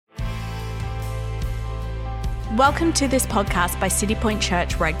Welcome to this podcast by City Point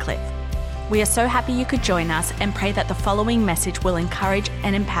Church, Redcliffe. We are so happy you could join us and pray that the following message will encourage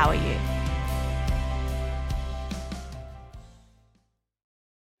and empower you.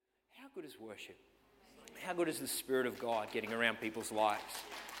 How good is worship? How good is the Spirit of God getting around people's lives?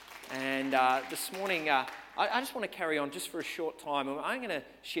 And this morning, I just want to carry on just for a short time. I'm going to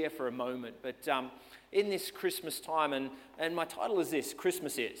share for a moment, but in this Christmas time, and my title is this,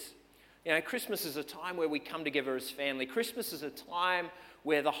 Christmas Is. You know, Christmas is a time where we come together as family. Christmas is a time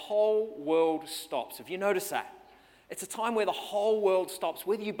where the whole world stops. Have you noticed that? It's a time where the whole world stops.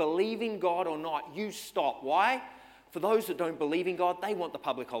 Whether you believe in God or not, you stop. Why? For those that don't believe in God, they want the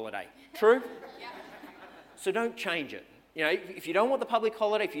public holiday. True? Yeah. So don't change it. You know, if you don't want the public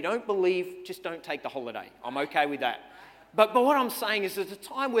holiday, if you don't believe, just don't take the holiday. I'm okay with that. But what I'm saying is it's a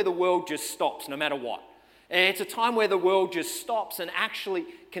time where the world just stops no matter what. And it's a time where the world just stops and actually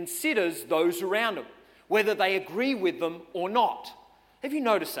considers those around them, whether they agree with them or not. Have you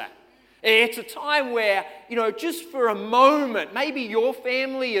noticed that? It's a time where, you know, just for a moment, maybe your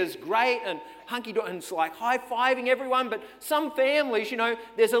family is great and hunky-dory and it's like high-fiving everyone, but some families, you know,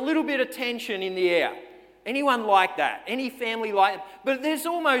 there's a little bit of tension in the air. Anyone like that? Any family like that? But there's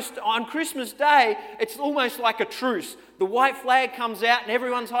almost, on Christmas Day, it's almost like a truce. The white flag comes out and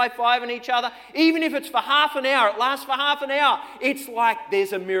everyone's high-fiving each other. Even if it's for half an hour, it lasts for half an hour. It's like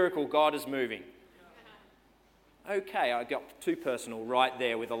there's a miracle. God is moving. Okay, I got too personal right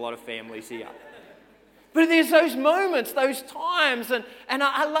there with a lot of families here. But there's those moments, those times, and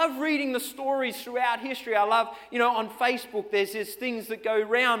I love reading the stories throughout history. I love, you know, on Facebook there's things that go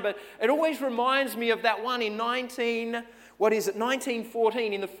around, but it always reminds me of that one in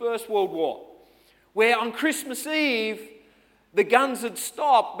 1914 in the First World War, where on Christmas Eve, the guns had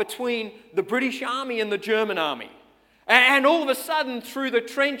stopped between the British Army and the German Army. And all of a sudden, through the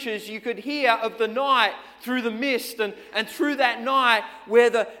trenches, you could hear of the night, through the mist, and through that night, where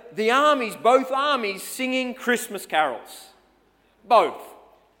the armies, both armies, singing Christmas carols. Both.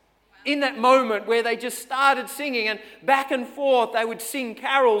 In that moment where they just started singing, and back and forth, they would sing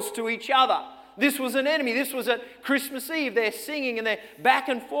carols to each other. This was an enemy. This was at Christmas Eve. They're singing, and they're back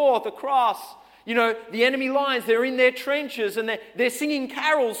and forth across, you know, the enemy lines. They're in their trenches, and they're singing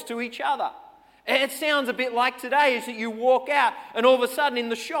carols to each other. It sounds a bit like today, is that you walk out and all of a sudden in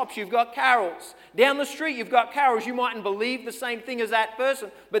the shops you've got carols. Down the street you've got carols. You mightn't believe the same thing as that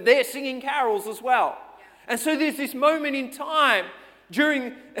person, but they're singing carols as well. And so there's this moment in time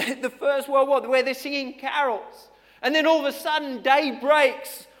during the First World War where they're singing carols. And then all of a sudden day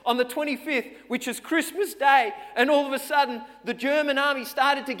breaks on the 25th, which is Christmas Day, and all of a sudden the German army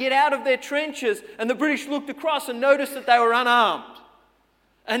started to get out of their trenches, and the British looked across and noticed that they were unarmed.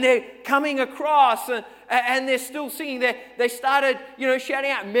 And they're coming across and they're still singing. They started, you know, shouting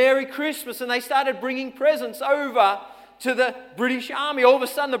out Merry Christmas, and they started bringing presents over to the British Army. All of a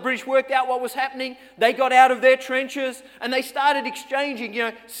sudden the British worked out what was happening. They got out of their trenches and they started exchanging, you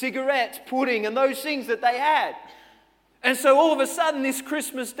know, cigarettes, pudding and those things that they had. And so all of a sudden this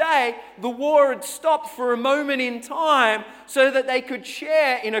Christmas Day, the war had stopped for a moment in time so that they could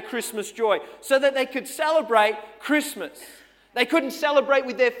share in a Christmas joy, so that they could celebrate Christmas. They couldn't celebrate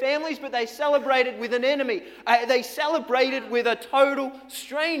with their families, but they celebrated with an enemy. They celebrated with a total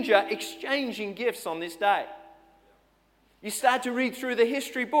stranger, exchanging gifts on this day. You start to read through the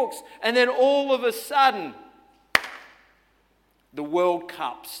history books, and then all of a sudden, the World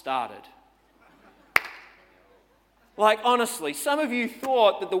Cup started. Like, honestly, some of you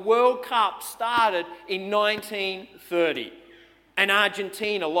thought that the World Cup started in 1930, and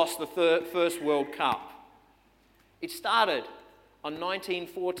Argentina lost the first World Cup. It started on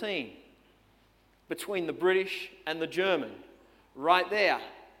 1914 between the British and the German. Right there,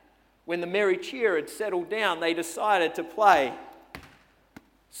 when the merry cheer had settled down, they decided to play,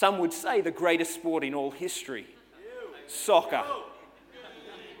 some would say, the greatest sport in all history, soccer.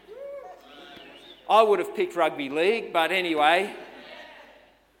 I would have picked rugby league, but anyway.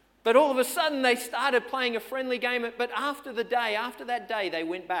 But all of a sudden they started playing a friendly game, but after that day, they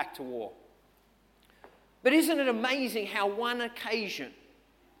went back to war. But isn't it amazing how one occasion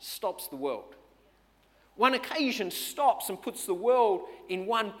stops the world? One occasion stops and puts the world in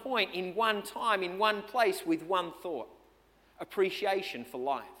one point, in one time, in one place with one thought. Appreciation for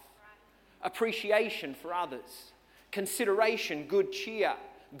life. Appreciation for others. Consideration, good cheer,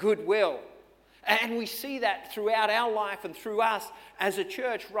 goodwill. And we see that throughout our life and through us as a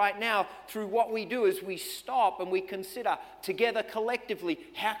church right now, through what we do is we stop and we consider together collectively,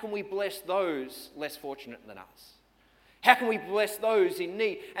 how can we bless those less fortunate than us? How can we bless those in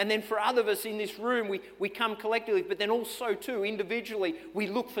need? And then for other of us in this room, we come collectively, but then also too, individually, we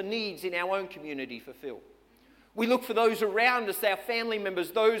look for needs in our own community fulfilled. We look for those around us, our family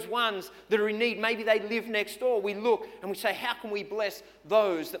members, those ones that are in need. Maybe they live next door. We look and we say, how can we bless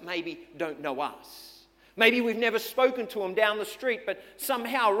those that maybe don't know us? Maybe we've never spoken to them down the street, but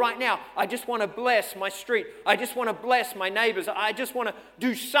somehow right now, I just want to bless my street. I just want to bless my neighbors. I just want to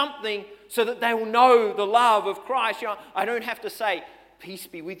do something so that they will know the love of Christ. I don't have to say, peace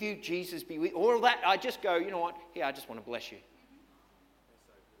be with you, Jesus be with you, all that. I just go, you know what? Yeah, I just want to bless you.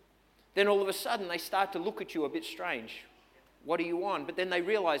 Then all of a sudden, they start to look at you a bit strange. What do you want? But then they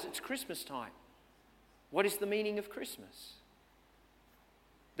realize it's Christmas time. What is the meaning of Christmas?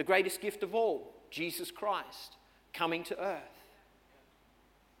 The greatest gift of all, Jesus Christ, coming to earth.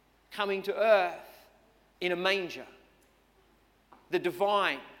 Coming to earth in a manger. The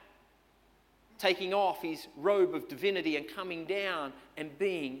divine taking off his robe of divinity and coming down and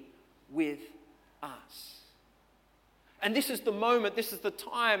being with us. And this is the moment, this is the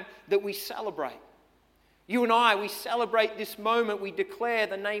time that we celebrate. You and I, we celebrate this moment, we declare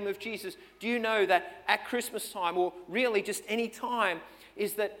the name of Jesus. Do you know that at Christmas time, or really just any time,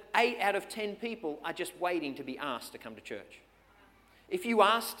 is that 8 out of 10 people are just waiting to be asked to come to church? If you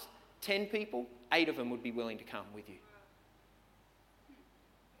asked 10 people, 8 of them would be willing to come with you.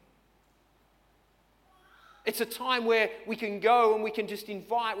 It's a time where we can go and we can just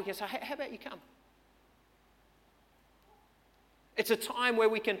invite, we can say, hey, how about you come? It's a time where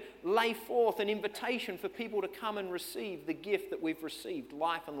we can lay forth an invitation for people to come and receive the gift that we've received,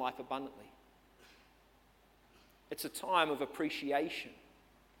 life and life abundantly. It's a time of appreciation.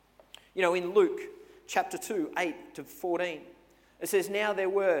 You know, in Luke chapter 2, 8 to 14, it says, now there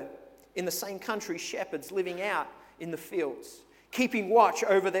were in the same country shepherds living out in the fields, keeping watch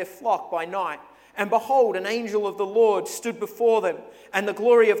over their flock by night. And behold, an angel of the Lord stood before them, and the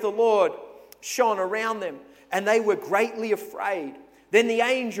glory of the Lord shone around them, and they were greatly afraid. Then the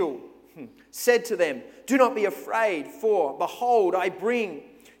angel said to them, do not be afraid, for behold, I bring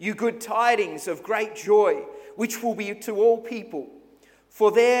you good tidings of great joy, which will be to all people.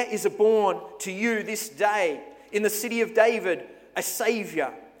 For there is born to you this day in the city of David a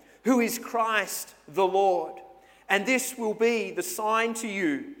Saviour, who is Christ the Lord. And this will be the sign to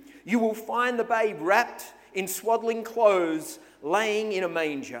you. You will find the babe wrapped in swaddling clothes, laying in a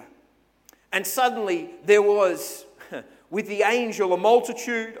manger. And suddenly there was with the angel a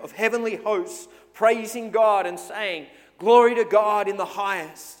multitude of heavenly hosts praising God and saying, glory to God in the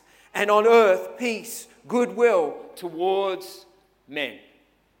highest, and on earth peace, goodwill towards men.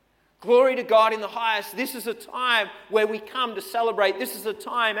 Glory to God in the highest. This is a time where we come to celebrate. This is a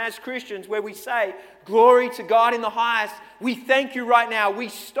time as Christians where we say, glory to God in the highest. We thank you right now. We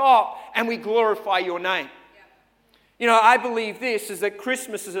stop and we glorify your name. You know, I believe this is that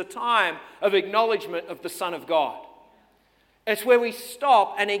Christmas is a time of acknowledgement of the Son of God. It's where we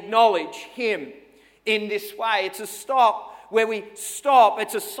stop and acknowledge him in this way. It's a stop where we stop.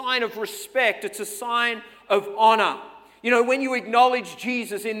 It's a sign of respect. It's a sign of honor. You know, when you acknowledge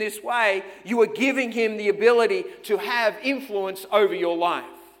Jesus in this way, you are giving him the ability to have influence over your life.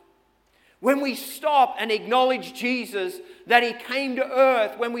 When we stop and acknowledge Jesus, that he came to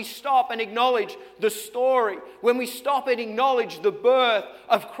earth, when we stop and acknowledge the story, when we stop and acknowledge the birth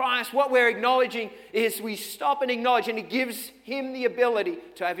of Christ, what we're acknowledging is we stop and acknowledge, and it gives him the ability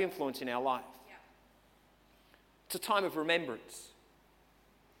to have influence in our life. Yeah. It's a time of remembrance.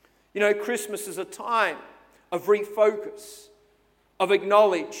 You know, Christmas is a time of refocus, of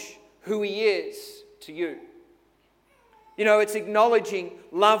acknowledge who he is to you. You know, it's acknowledging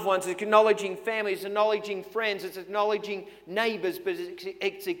loved ones, it's acknowledging families, it's acknowledging friends, it's acknowledging neighbors, but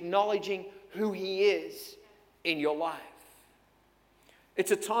it's acknowledging who he is in your life.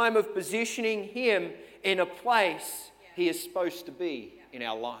 It's a time of positioning him in a place he is supposed to be in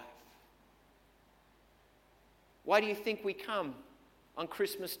our life. Why do you think we come on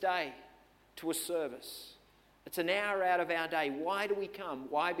Christmas Day to a service? It's an hour out of our day. Why do we come?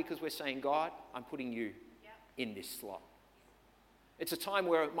 Why? Because we're saying, God, I'm putting you in this slot. It's a time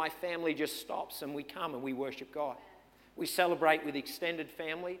where my family just stops and we come and we worship God. We celebrate with extended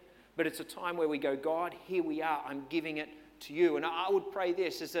family, but it's a time where we go, God, here we are. I'm giving it to you. And I would pray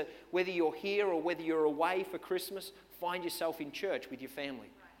this, is that whether you're here or whether you're away for Christmas, find yourself in church with your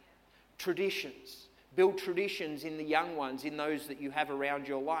family. Traditions. Build traditions in the young ones, in those that you have around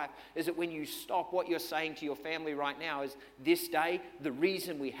your life. Is that when you stop, what you're saying to your family right now is, this day, the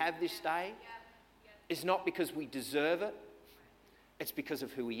reason we have this day is not because we deserve it. It's because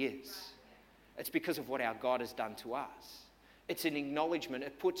of who he is. It's because of what our God has done to us. It's an acknowledgement.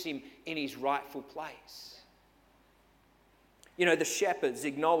 It puts him in his rightful place. You know, the shepherds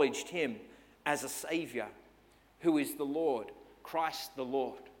acknowledged him as a Saviour, who is the Lord, Christ the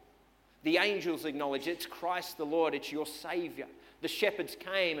Lord. The angels acknowledged it's Christ the Lord, it's your Savior. The shepherds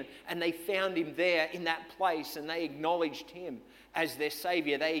came and they found him there in that place, and they acknowledged him as their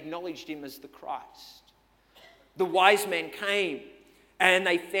Savior. They acknowledged him as the Christ. The wise men came and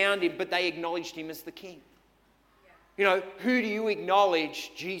they found him, but they acknowledged him as the King. You know, who do you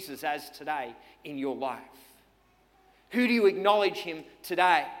acknowledge Jesus as today in your life? Who do you acknowledge him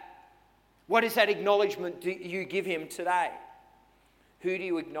today? What is that acknowledgement do you give him today? Who do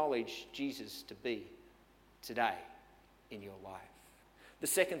you acknowledge Jesus to be today in your life? The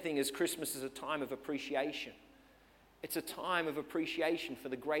second thing is Christmas is a time of appreciation. It's a time of appreciation for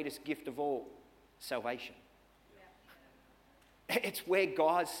the greatest gift of all, salvation. It's where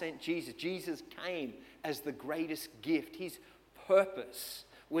God sent Jesus. Jesus came as the greatest gift. His purpose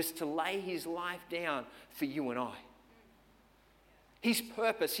was to lay his life down for you and I. His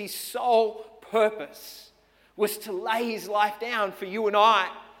purpose, his sole purpose, was to lay his life down for you and I,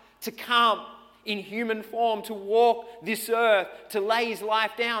 to come in human form, to walk this earth, to lay his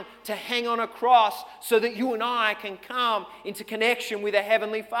life down, to hang on a cross so that you and I can come into connection with a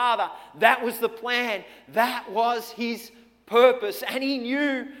heavenly Father. That was the plan. That was his purpose, and he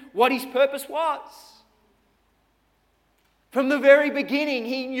knew what his purpose was. From the very beginning,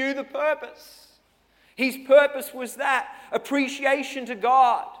 he knew the purpose. His purpose was that appreciation to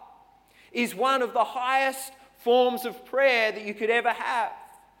God is one of the highest forms of prayer that you could ever have.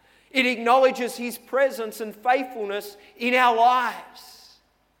 It acknowledges his presence and faithfulness in our lives.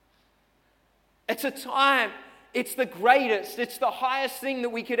 It's a time, it's the greatest, it's the highest thing that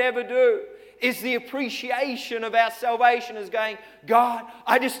we could ever do, is the appreciation of our salvation, as going, God,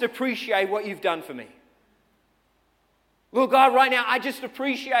 I just appreciate what you've done for me. Lord God, right now, I just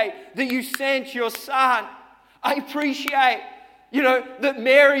appreciate that you sent your son. I appreciate, that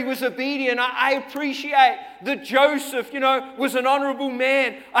Mary was obedient. I appreciate that Joseph, was an honorable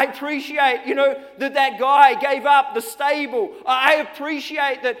man. I appreciate, that guy gave up the stable. I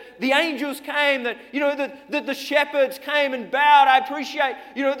appreciate that the angels came, that the shepherds came and bowed. I appreciate,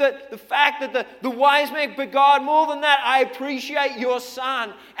 that the fact that the wise men, but God, more than that, I appreciate your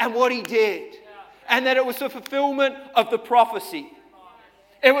son and what he did. And that it was a fulfillment of the prophecy.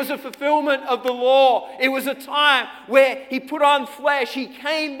 It was a fulfillment of the law. It was a time where he put on flesh. He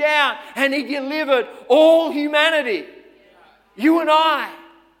came down and he delivered all humanity. You and I.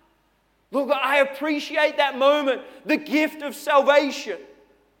 Look, I appreciate that moment. The gift of salvation.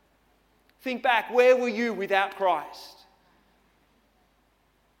 Think back, where were you without Christ?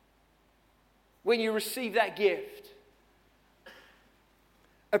 When you received that gift.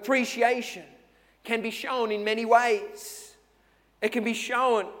 Appreciation can be shown in many ways. It can be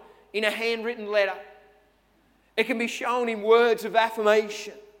shown in a handwritten letter. It can be shown in words of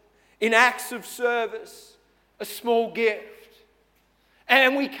affirmation, in acts of service, a small gift.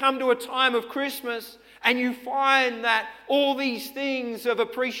 And we come to a time of Christmas and you find that all these things of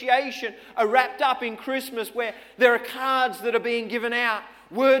appreciation are wrapped up in Christmas, where there are cards that are being given out,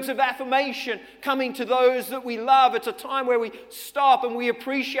 words of affirmation coming to those that we love. It's a time where we stop and we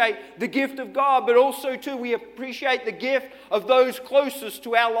appreciate the gift of God, but also too we appreciate the gift of those closest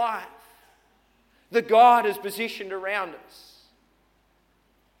to our life that God has positioned around us.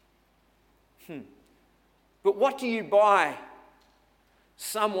 But what do you buy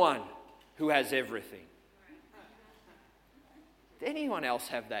someone who has everything? Does anyone else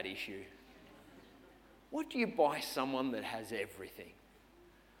have that issue? What do you buy someone that has everything?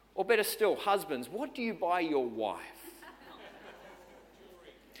 Or better still, husbands, what do you buy your wife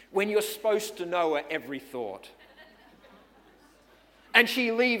when you're supposed to know her every thought? And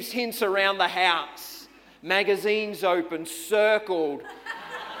she leaves hints around the house, magazines open, circled.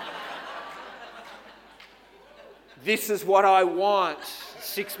 This is what I want,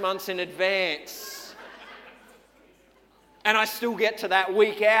 6 months in advance. And I still get to that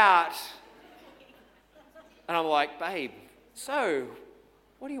week out. And I'm like, babe, so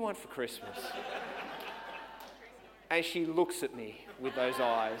what do you want for Christmas? And she looks at me with those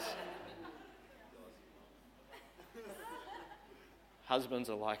eyes.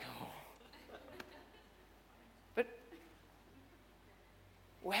 Husbands are like, oh. But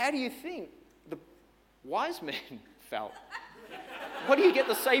how do you think the wise men felt? What do you get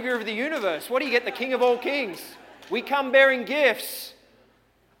the Savior of the universe? What do you get the King of all kings? We come bearing gifts.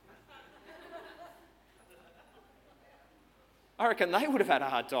 I reckon they would have had a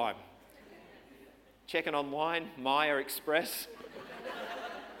hard time. Checking online, Maya Express.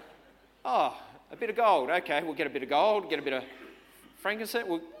 Oh, a bit of gold. Okay, we'll get a bit of gold, get a bit of frankincense,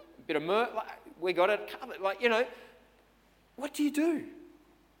 a bit of myrrh. We got it covered. What do you do?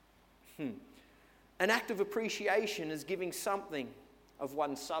 An act of appreciation is giving something of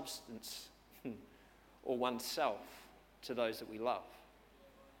one's substance or oneself to those that we love.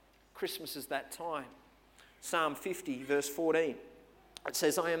 Christmas is that time. Psalm 50, verse 14. It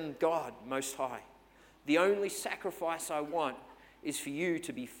says, I am God Most High. The only sacrifice I want is for you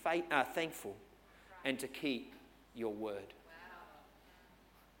to be thankful and to keep your word.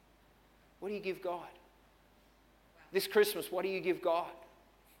 What do you give God? This Christmas, what do you give God?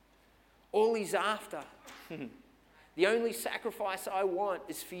 All He's after. The only sacrifice I want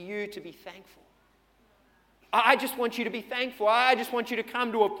is for you to be thankful. I just want you to be thankful. I just want you to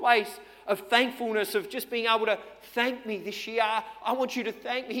come to a place of thankfulness, of just being able to thank me this year. I want you to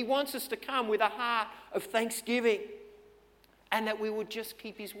thank me. He wants us to come with a heart of thanksgiving and that we would just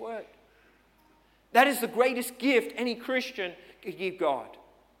keep His word. That is the greatest gift any Christian could give God.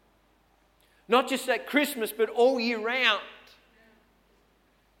 Not just at Christmas, but all year round.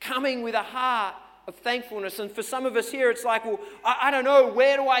 Coming with a heart of thankfulness. And for some of us here, it's like, well, I don't know,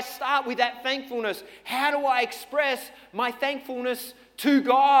 where do I start with that thankfulness? How do I express my thankfulness to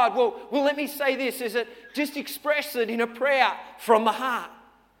God? Well, let me say this, is it just express it in a prayer from the heart.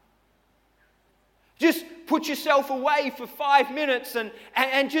 Just put yourself away for 5 minutes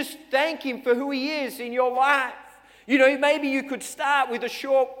and just thank Him for who He is in your life. You know, maybe you could start with a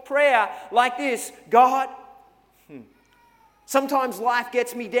short prayer like this. God, sometimes life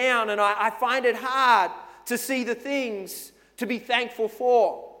gets me down and I find it hard to see the things to be thankful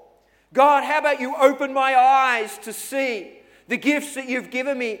for. God, how about you open my eyes to see the gifts that you've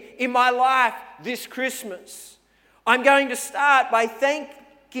given me in my life this Christmas. I'm going to start by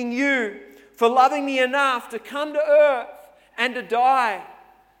thanking you for loving me enough to come to earth and to die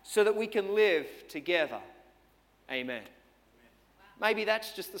so that we can live together. Amen. Maybe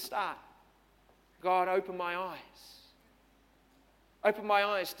that's just the start. God, open my eyes. Open my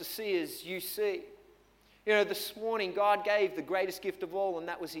eyes to see as you see. You know, this morning God gave the greatest gift of all, and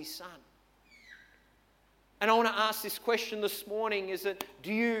that was His Son. And I want to ask this question this morning, is that,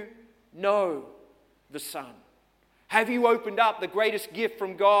 do you know the Son? Have you opened up the greatest gift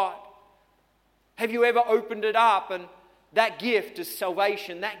from God? Have you ever opened it up? And that gift is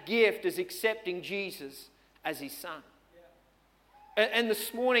salvation. That gift is accepting Jesus as His Son. And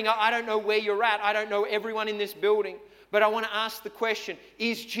this morning, I don't know where you're at. I don't know everyone in this building. But I want to ask the question,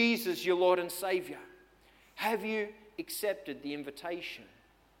 is Jesus your Lord and Savior? Have you accepted the invitation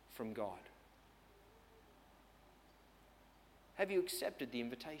from God? Have you accepted the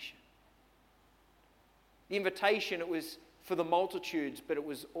invitation? The invitation, it was for the multitudes, but it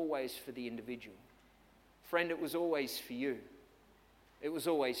was always for the individual. Friend, it was always for you. It was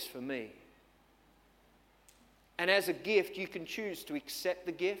always for me. And as a gift, you can choose to accept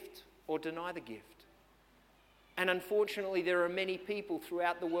the gift or deny the gift. And unfortunately, there are many people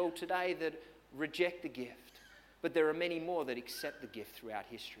throughout the world today that reject the gift. But there are many more that accept the gift throughout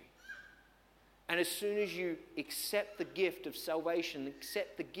history. And as soon as you accept the gift of salvation,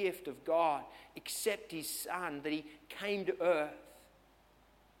 accept the gift of God, accept His Son, that He came to earth,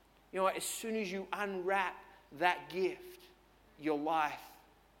 you know, as soon as you unwrap that gift, your life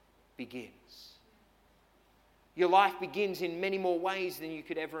begins. Your life begins in many more ways than you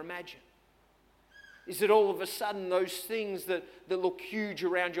could ever imagine. Is that all of a sudden those things that look huge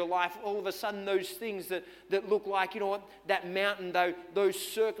around your life, all of a sudden those things that look like, you know what, that mountain, those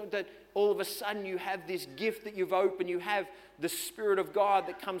circles, that all of a sudden you have this gift that you've opened, you have the Spirit of God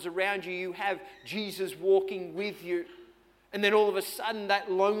that comes around you, you have Jesus walking with you. And then all of a sudden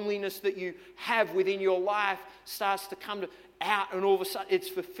that loneliness that you have within your life starts to come out, and all of a sudden it's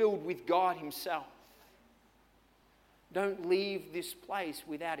fulfilled with God Himself. Don't leave this place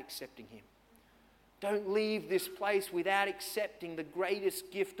without accepting Him. Don't leave this place without accepting the greatest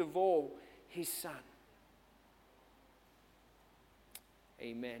gift of all, His Son.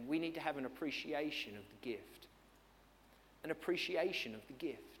 Amen. We need to have an appreciation of the gift. An appreciation of the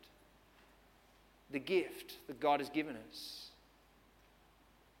gift. The gift that God has given us.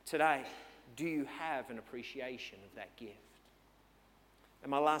 Today, do you have an appreciation of that gift?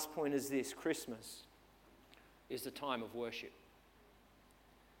 And my last point is this: Christmas is the time of worship.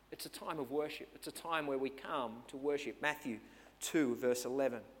 It's a time of worship. It's a time where we come to worship. Matthew 2, verse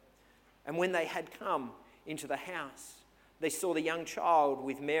 11. And when they had come into the house, they saw the young child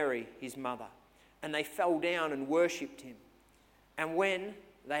with Mary, his mother, and they fell down and worshipped Him. And when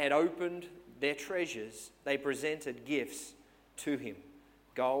they had opened their treasures, they presented gifts to Him: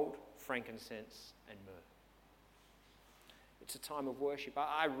 gold, frankincense, and myrrh. It's a time of worship.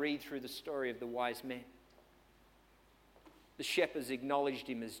 I read through the story of the wise men. The shepherds acknowledged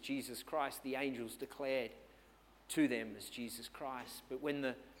Him as Jesus Christ. The angels declared to them as Jesus Christ. But when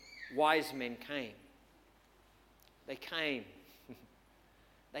the wise men came, they came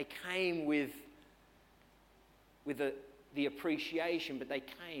They came with the appreciation, but they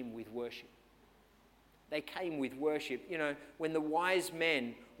came with worship. They came with worship. You know, when the wise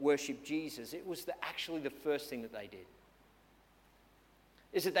men worshipped Jesus, it was actually the first thing that they did.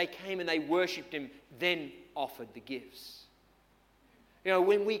 Is that they came and they worshipped him, then offered the gifts. You know,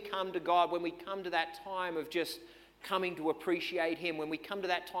 when we come to God, when we come to that time of just coming to appreciate him, when we come to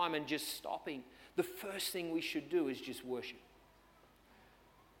that time and just stopping, the first thing we should do is just worship.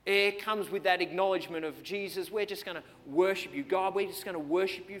 It comes with that acknowledgement of Jesus, we're just going to worship you. God, we're just going to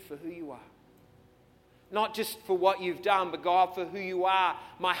worship you for who you are. Not just for what you've done, but God, for who you are.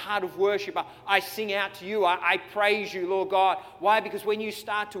 My heart of worship, I sing out to you. I praise you, Lord God. Why? Because when you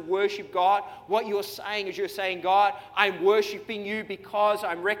start to worship God, what you're saying is you're saying, God, I'm worshiping you because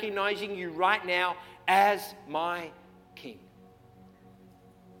I'm recognizing you right now as my King.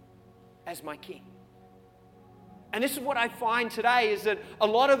 As my King. And this is what I find today is that a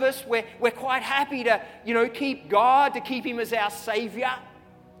lot of us, we're quite happy to, keep God, to keep him as our Savior.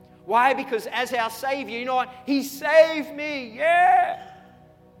 Why? Because as our Savior, you know what? He saved me, yeah.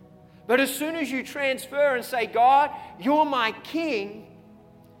 But as soon as you transfer and say, God, you're my King,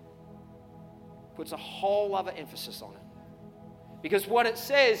 puts a whole other emphasis on it. Because what it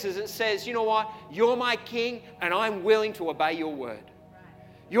says is, you know what? You're my King and I'm willing to obey your word.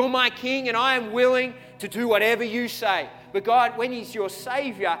 You're my King and I am willing to do whatever you say. But God, when he's your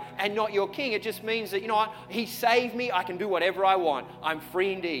Savior and not your King, it just means that, you know what? He saved me. I can do whatever I want. I'm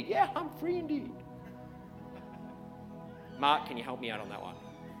free indeed. Yeah, I'm free indeed. Mark, can you help me out on that one?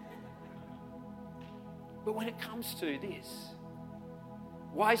 But when it comes to this,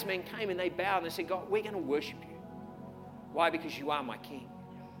 wise men came and they bowed and they said, God, we're going to worship you. Why? Because you are my King.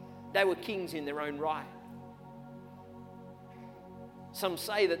 They were kings in their own right. Some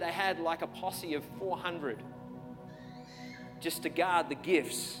say that they had like a posse of 400 just to guard the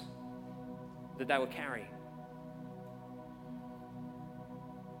gifts that they were carrying.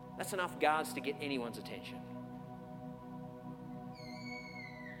 That's enough guards to get anyone's attention.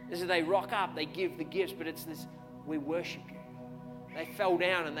 This is they rock up, they give the gifts, but it's this, we worship you. They fell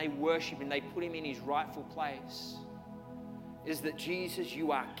down and they worship him, they put him in his rightful place. Is that Jesus,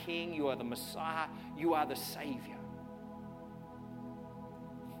 you are King, you are the Messiah, you are the Savior.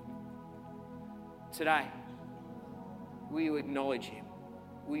 Today, will you acknowledge him?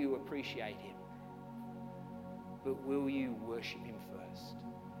 Will you appreciate him? But will you worship him first?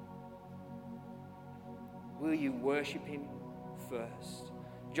 Will you worship him first?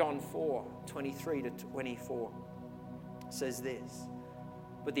 John 4:23-24 says this,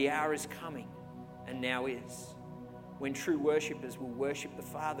 but the hour is coming, and now is, when true worshippers will worship the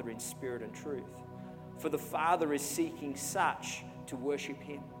Father in spirit and truth. For the Father is seeking such to worship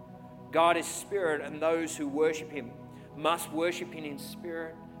him. God is spirit, and those who worship him must worship him in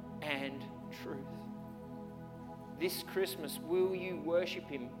spirit and truth. This Christmas, will you worship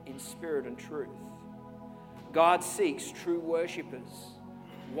him in spirit and truth? God seeks true worshippers.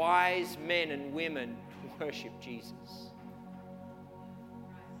 Wise men and women worship Jesus.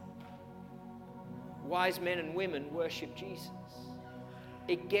 Wise men and women worship Jesus.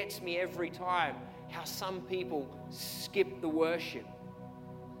 It gets me every time how some people skip the worship.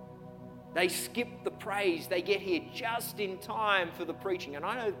 They skip the praise. They get here just in time for the preaching. And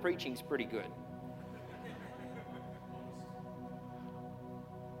I know the preaching's pretty good.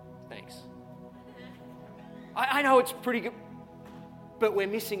 Thanks. I know it's pretty good, but we're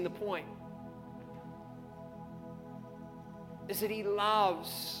missing the point. Is that he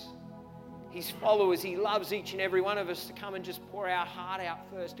loves his followers. He loves each and every one of us to come and just pour our heart out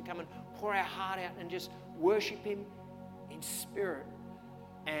first, to come and pour our heart out and just worship him in spirit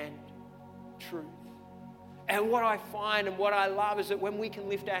and truth. And what I find and what I love is that when we can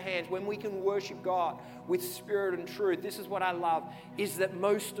lift our hands, when we can worship God with spirit and truth, this is what I love, is that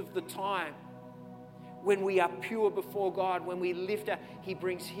most of the time when we are pure before God, when we lift our, he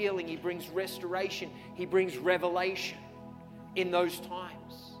brings healing, he brings restoration, he brings revelation in those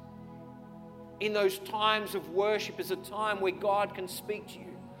times. In those times of worship is a time where God can speak to you.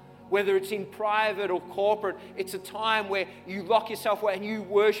 Whether it's in private or corporate, it's a time where you lock yourself away and you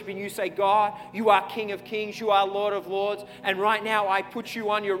worship and you say, God, you are King of Kings, you are Lord of Lords, and right now I put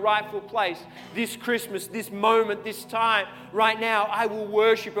you on your rightful place. This Christmas, this moment, this time, right now, I will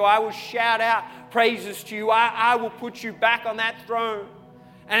worship you. I will shout out praises to you. I will put you back on that throne.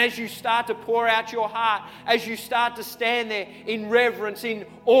 And as you start to pour out your heart, as you start to stand there in reverence, in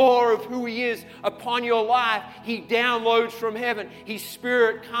awe of who he is upon your life, he downloads from heaven. His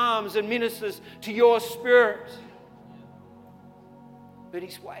spirit comes and ministers to your spirit. But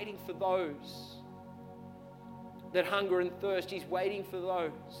he's waiting for those that hunger and thirst. He's waiting for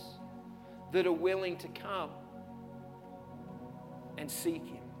those that are willing to come and seek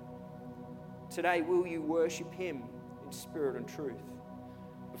Him. Today, will you worship Him in spirit and truth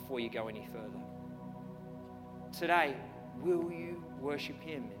before you go any further? Today, will you worship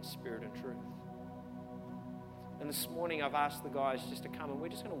Him in spirit and truth? And this morning I've asked the guys just to come and we're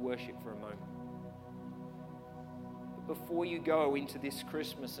just going to worship for a moment. But before you go into this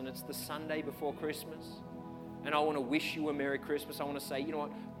Christmas, and it's the Sunday before Christmas, and I want to wish you a Merry Christmas. I want to say, you know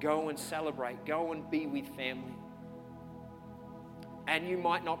what? Go and celebrate. Go and be with family. And you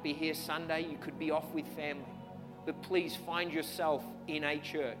might not be here Sunday. You could be off with family. But please find yourself in a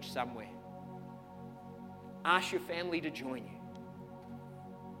church somewhere. Ask your family to join you.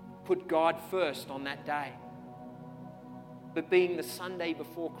 Put God first on that day. But being the Sunday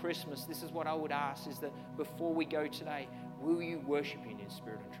before Christmas, this is what I would ask, is that before we go today, will you worship Him in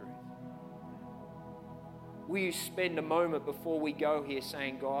spirit and truth? Will you spend a moment before we go here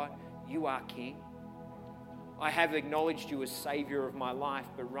saying, God, you are King. I have acknowledged you as Savior of my life,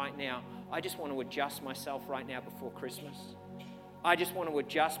 but right now, I just want to adjust myself right now before Christmas. I just want to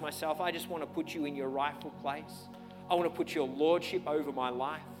adjust myself. I just want to put you in your rightful place. I want to put your Lordship over my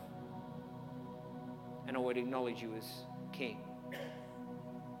life. And I would acknowledge you as King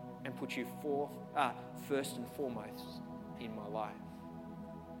and put you first and foremost in my life.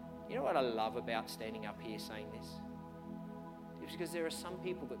 You know what I love about standing up here saying this? It's because there are some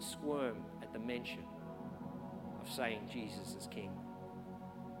people that squirm at the mention of saying Jesus is King.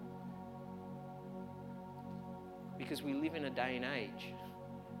 Because we live in a day and age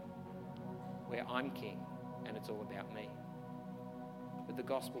where I'm King and it's all about me. But the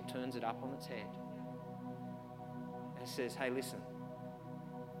gospel turns it up on its head and says, hey, listen.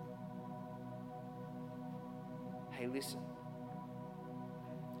 Hey, listen.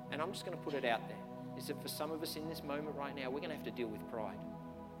 And I'm just going to put it out there, is that for some of us in this moment right now, we're going to have to deal with pride.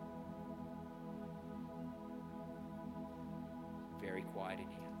 Very quiet in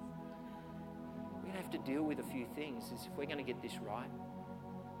here. We're going to have to deal with a few things. Is if we're going to get this right,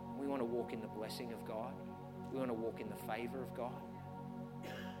 we want to walk in the blessing of God. We want to walk in the favor of God.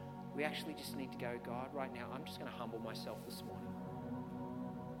 We actually just need to go, God, right now, I'm just going to humble myself this morning.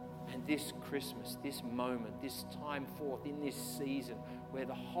 And this Christmas, this moment, this time forth in this season where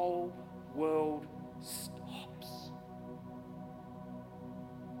the whole world stops,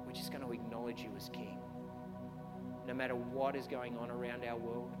 we're just going to acknowledge you as King. No matter what is going on around our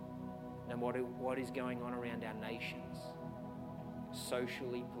world, no matter what is going on around our nations,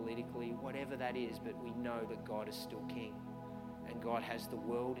 socially, politically, whatever that is, but we know that God is still King and God has the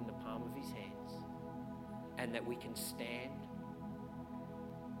world in the palm of His hands, and that we can stand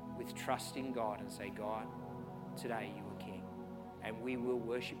with trust in God and say, God, today you are King, and we will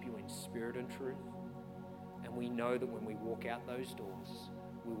worship you in spirit and truth. And we know that when we walk out those doors,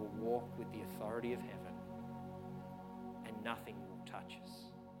 we will walk with the authority of heaven and nothing will touch us.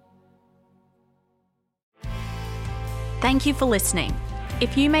 Thank you for listening.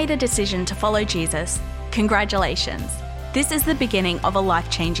 If you made a decision to follow Jesus, congratulations. This is the beginning of a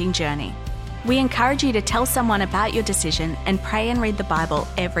life-changing journey. We encourage you to tell someone about your decision and pray and read the Bible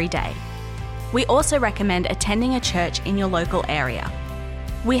every day. We also recommend attending a church in your local area.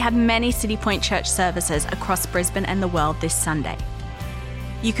 We have many City Point Church services across Brisbane and the world this Sunday.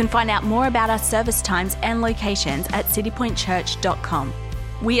 You can find out more about our service times and locations at citypointchurch.com.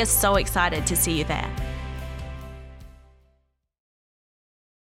 We are so excited to see you there.